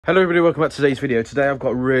Hello everybody, welcome back to today's video. Today I've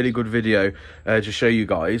got a really good video to show you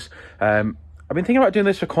guys. I've been thinking about doing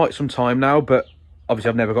this for quite some time now, but obviously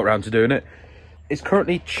I've never got around to doing it. It's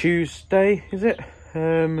currently Tuesday, is it?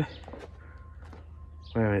 Where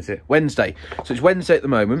is it? Wednesday. So it's Wednesday at the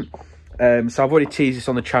moment. So I've already teased this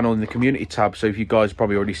on the channel in the community tab, so if you guys have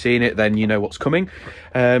probably already seen it, then you know what's coming.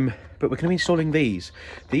 But we're going to be installing these.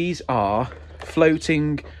 These are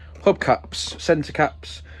floating hubcaps, centre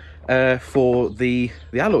caps, for the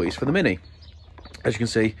alloys for the Mini. As you can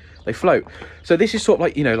see, they float. So this is sort of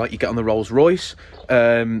like, you know, like you get on the Rolls Royce,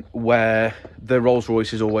 where the Rolls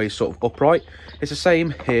Royce is always sort of upright. It's the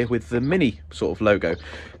same here with the Mini sort of logo.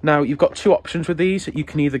 Now you've got two options with these. You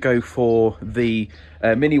can either go for the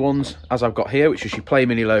Mini ones, as I've got here, which is your Play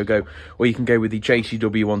Mini logo, or you can go with the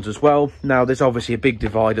JCW ones as well. Now there's obviously a big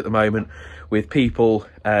divide at the moment with people,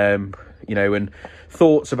 you know, and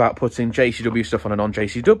thoughts about putting JCW stuff on a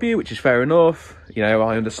non-JCW, which is fair enough. You know,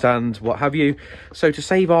 I understand, what have you. So to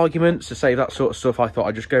save arguments, to save that sort of stuff, I thought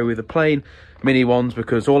I'd just go with the plain Mini ones,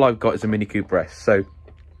 because all I've got is a Mini Cooper S. So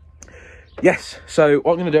yes, so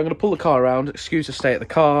what I'm going to do, I'm going to pull the car around. Excuse to stay at the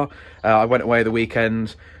car. I went away the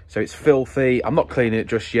weekend, so it's filthy. I'm not cleaning it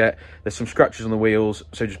just yet. There's some scratches on the wheels,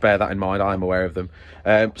 so just bear that in mind. I'm aware of them.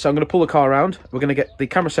 So I'm going to pull the car around. We're going to get the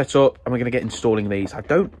camera set up, and we're going to get installing these. I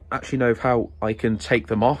don't actually know how I can take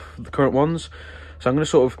them off, the current ones. So I'm going to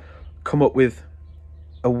sort of come up with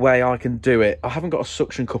a way I can do it. I haven't got a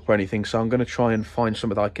suction cup or anything, so I'm going to try and find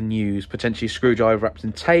something that I can use. Potentially a screwdriver wrapped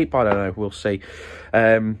in tape. I don't know. We'll see.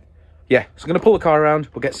 Yeah, so I'm going to pull the car around.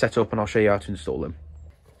 We'll get set up, and I'll show you how to install them.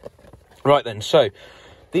 Right then, so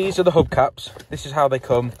these are the hubcaps. This is how they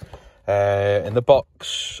come in the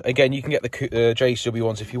box. Again, you can get the JCW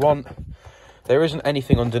ones if you want. There isn't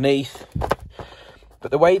anything underneath,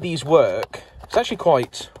 but the way these work, it's actually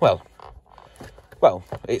quite well.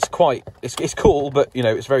 It's cool, but you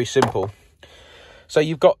know, it's very simple. So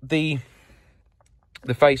you've got the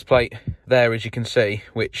faceplate there, as you can see,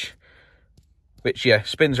 which yeah,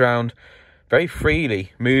 spins around very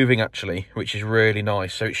freely, moving actually, which is really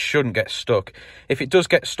nice. So it shouldn't get stuck. If it does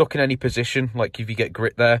get stuck in any position, like if you get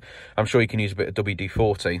grit there, I'm sure you can use a bit of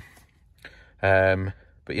WD-40.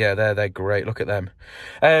 But yeah, they're great. Look at them.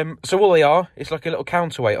 So all they are, it's like a little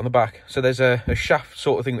counterweight on the back. So there's a shaft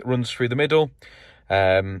sort of thing that runs through the middle,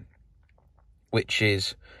 which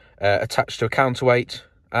is attached to a counterweight.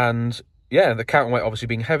 And yeah, the counterweight obviously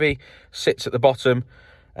being heavy, sits at the bottom.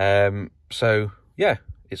 So yeah,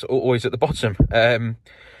 it's always at the bottom.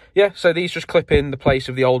 Yeah, so these just clip in the place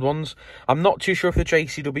of the old ones. I'm not too sure if the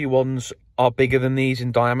JCW ones are bigger than these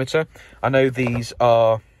in diameter. I know these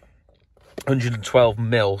are 112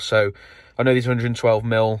 mil, so I know these are 112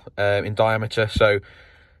 mil in diameter. So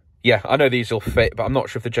yeah, I know these will fit, but I'm not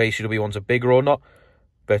sure if the JCW ones are bigger or not.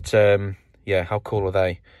 But yeah, how cool are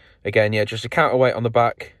they? Again, yeah, just a counterweight on the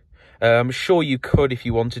back. I'm sure you could, if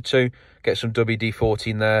you wanted to, get some WD-40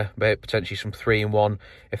 in there, potentially some 3-in-1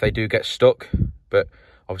 if they do get stuck. But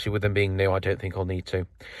obviously with them being new, I don't think I'll need to.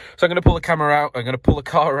 So I'm going to pull the camera out. I'm going to pull the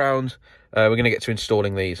car around. We're going to get to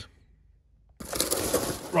installing these.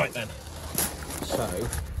 Right then. So,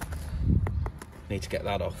 need to get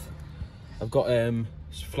that off. I've got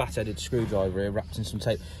flat-headed screwdriver here wrapped in some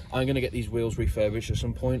tape. I'm going to get these wheels refurbished at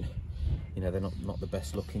some point. You know, they're not the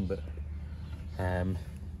best looking, but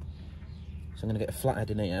so I'm going to get a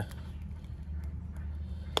flathead in here.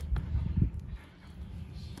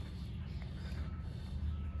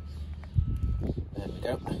 There we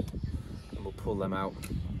go. And we'll pull them out.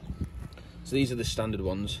 So these are the standard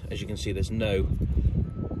ones. As you can see, there's no,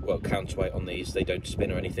 well, counterweight on these. They don't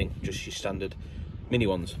spin or anything, just your standard Mini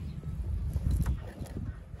ones.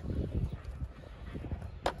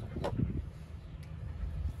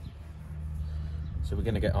 So we're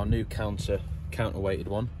going to get our new counterweighted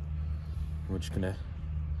one. We're just going to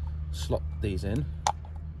slot these in,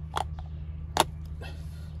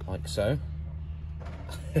 like so.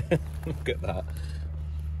 Look at that.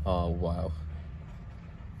 Oh, wow.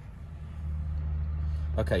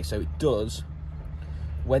 Okay, so it does,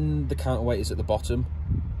 when the counterweight is at the bottom,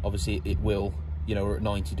 obviously it will, you know, we're at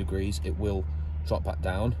 90 degrees, it will drop back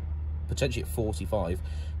down, potentially at 45.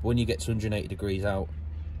 But when you get to 180 degrees out,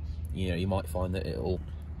 you know, you might find that it'll,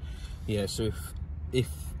 yeah, so if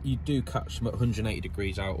you do catch them at 180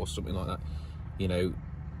 degrees out or something like that, you know,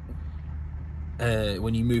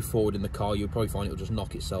 when you move forward in the car, you'll probably find it'll just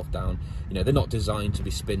knock itself down. You know, they're not designed to be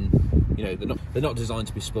you know, they're not designed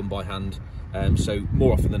to be spun by hand. So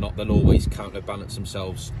more often than not, they'll always counterbalance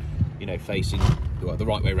themselves, you know, facing the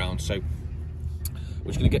right way around. So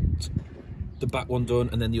we're just going to get the back one done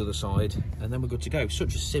and then the other side, and then we're good to go.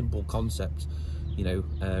 Such a simple concept. you know,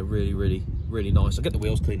 really nice. I'll get the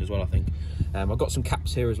wheels cleaned as well, I think. I've got some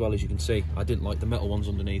caps here as well, as you can see. I didn't like the metal ones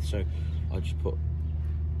underneath, so I just put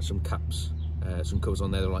some caps, some covers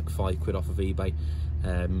on there. They're like £5 off of eBay.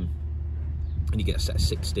 And you get a set of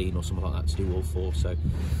 16 or something like that to do all four. So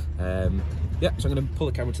yeah, so I'm going to pull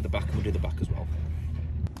the camera to the back and we'll do the back as well.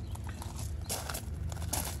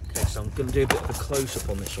 Okay, so I'm going to do a bit of a close-up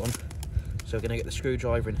on this one. So we're going to get the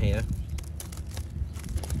screwdriver in here.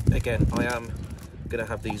 Again, I am going to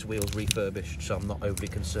have these wheels refurbished, so I'm not overly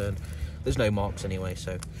concerned. There's no marks anyway,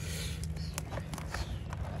 so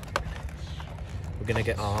we're going to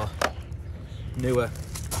get our newer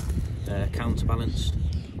counterbalanced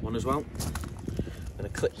one as well. I'm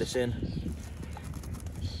going to clip this in.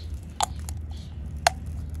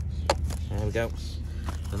 There we go.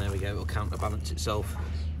 And there we go, it'll counterbalance itself.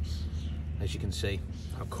 As you can see,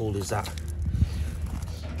 how cool is that?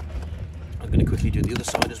 I'm going to quickly do the other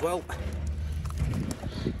side as well.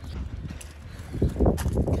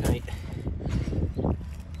 Okay.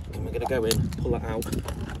 And we're going to go in, pull that out.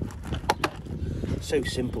 So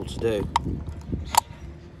simple to do.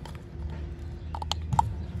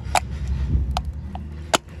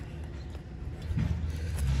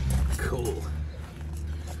 Cool.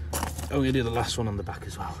 I'm going to do the last one on the back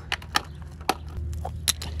as well.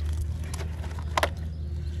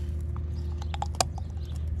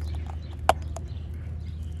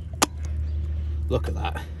 Look at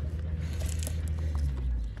that.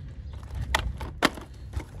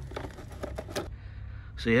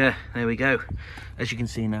 So yeah, there we go. As you can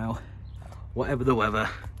see now, whatever the weather,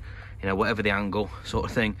 you know, whatever the angle sort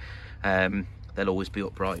of thing, they'll always be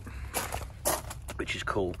upright, which is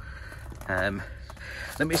cool.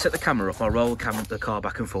 Let me set the camera up. I'll roll the car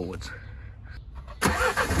back and forwards.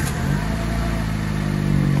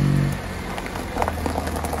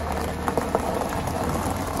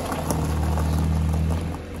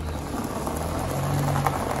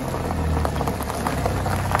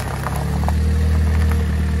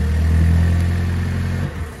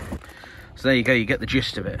 So there you go, you get the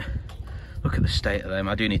gist of it. Look at the state of them.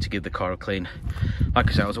 I do need to give the car a clean. Like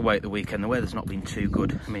I said, I was away at the weekend. The weather's not been too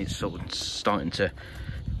good. I mean, it's sort of starting to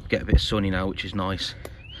get a bit sunny now, which is nice.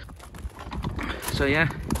 So yeah,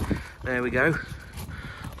 there we go.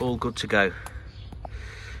 All good to go.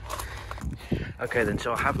 Okay then,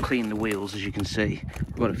 so I have cleaned the wheels, as you can see.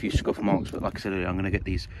 I've got a few scuff marks, but like I said earlier, I'm going to get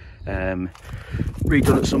these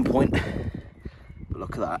redone at some point. But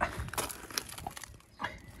look at that.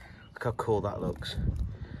 Look how cool that looks.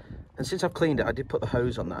 And since I've cleaned it, I did put the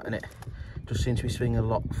hose on that, and it just seems to be swinging a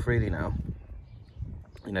lot freely now.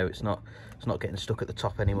 You know, it's not getting stuck at the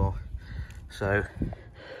top anymore. So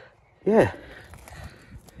yeah,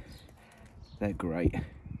 they're great.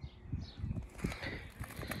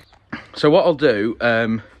 So what I'll do,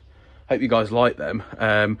 hope you guys like them.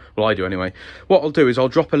 Well, I do anyway. What I'll do is I'll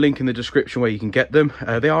drop a link in the description where you can get them.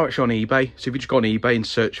 They are actually on eBay, so if you just go on eBay and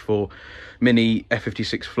search for mini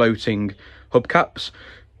F56 floating hubcaps,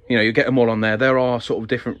 you know, you get them all on there. There are sort of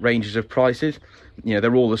different ranges of prices. You know,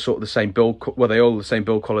 they're all the sort of the same build, well, they're all the same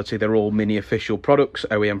build quality. They're all mini official products,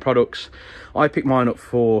 OEM products. I picked mine up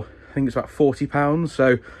for, I think it's about £40.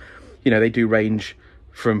 So, you know, they do range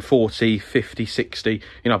from 40, 50, 60. You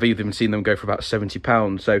know, I've even seen them go for about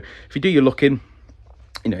 £70. So if you do your looking,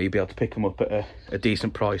 you know, you'll be able to pick them up at a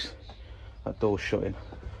decent price. That door's shutting.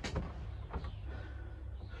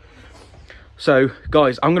 So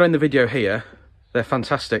guys, I'm going to end the video here. They're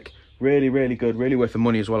fantastic, really good, really worth the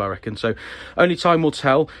money as well, I reckon. So only time will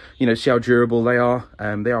tell, you know, see how durable they are.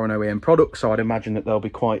 They are an OEM product, so I'd imagine that they'll be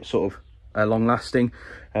quite sort of long lasting.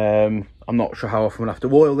 I'm not sure how often we'll have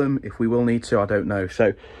to oil them. If we will need to, I don't know.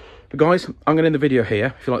 So, but guys, I'm going to end the video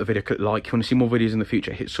here. If you like the video, click like. If you want to see more videos in the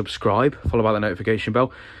future, hit subscribe, follow by the notification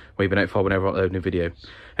bell, where you'll be notified whenever I upload a new video.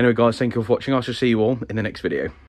 Anyway guys, thank you for watching. I shall see you all in the next video.